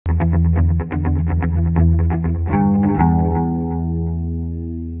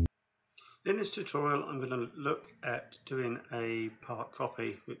this tutorial I'm going to look at doing a part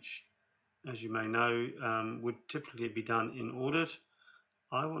copy, which as you may know would typically be done in ordered.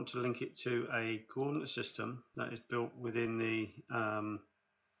 I want to link it to a coordinate system that is built within the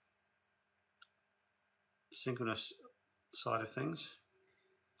Synchronous side of things.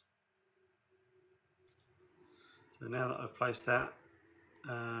 So now that I've placed that,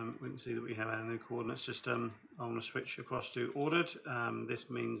 we can see that we have our new coordinate system. I want to switch across to ordered.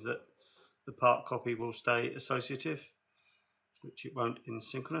 This means that the part copy will stay associative, which it won't in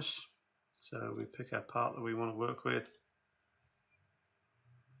Synchronous. So we pick our part that we want to work with,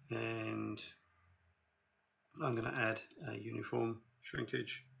 and I'm going to add a uniform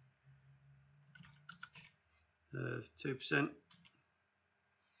shrinkage of 2%,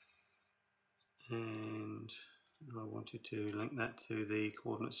 and I wanted to link that to the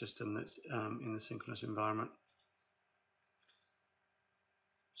coordinate system that's in the Synchronous environment.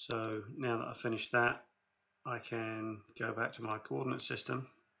 So now that I've finished that, I can go back to my coordinate system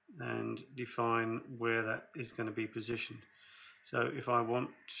and define where that is going to be positioned. So if I want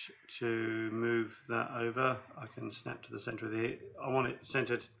to move that over, I can snap to the center of the, I want it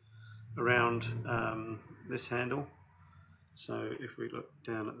centered around this handle. So if we look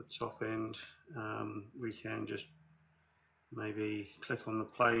down at the top end, we can just maybe click on the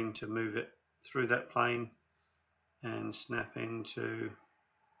plane to move it through that plane and snap into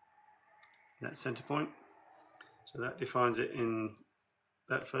that center point. So that defines it in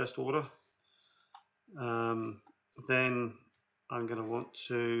that first order. Then I'm going to want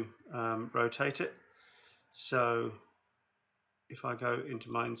to rotate it. So if I go into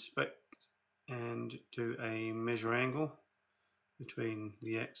my inspect and do a measure angle between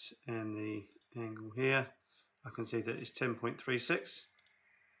the X and the angle here, I can see that it's 10.36.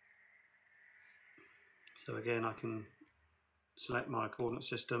 So again, I can select my coordinate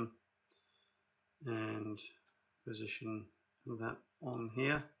system and position that on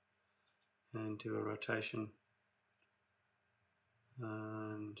here and do a rotation,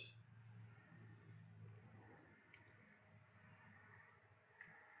 and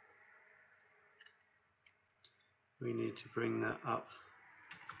we need to bring that up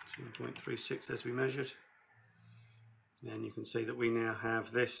to 0.36 as we measured, and you can see that we now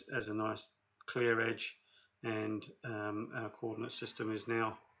have this as a nice clear edge, and our coordinate system is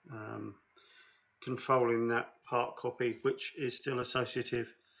now controlling that part copy, which is still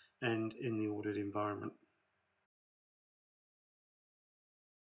associative and in the ordered environment.